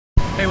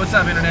Hey, what's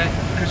up, Internet?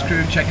 Chris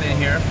Krug checking in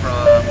here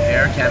from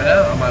Air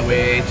Canada on my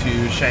way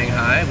to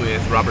Shanghai with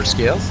Robert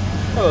Scales.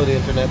 Hello, the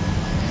Internet.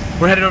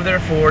 We're headed over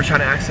there for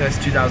China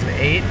Access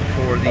 2008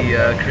 for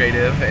the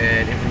creative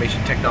and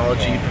information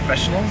technology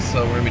professionals.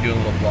 So we're going to be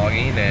doing a little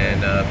vlogging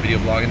and video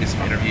blogging, do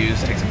some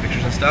interviews, take some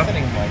pictures and stuff.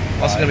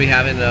 Also going to be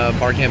having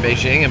BarCamp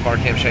Beijing and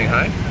BarCamp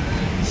Shanghai.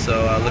 So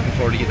looking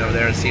forward to getting over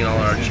there and seeing all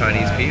our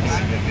Chinese peeps.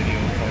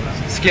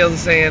 Scales is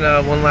saying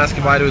one last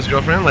goodbye to his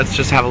girlfriend. Let's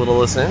just have a little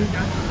listen.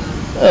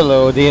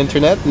 Hello, the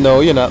Internet. No,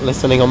 you're not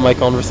listening on my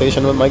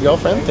conversation with my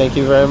girlfriend. Thank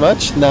you very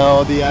much.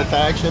 Now the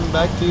action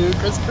back to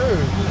Chris Krug.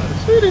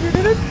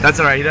 That's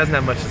alright, he doesn't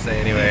have much to say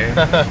anyway.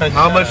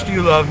 How much do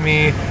you love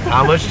me?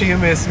 How much do you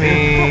miss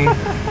me?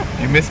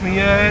 You miss me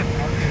yet?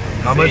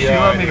 How much do you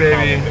love me,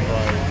 baby?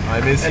 I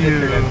miss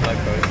you.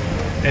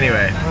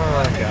 Anyway,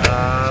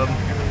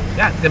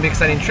 yeah, it's gonna be an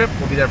exciting trip.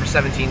 We'll be there for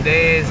 17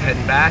 days,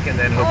 heading back, and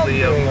then hopefully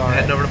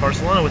heading over to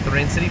Barcelona with the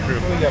Rain City crew.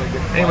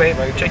 Anyway,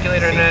 check you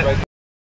later, Internet.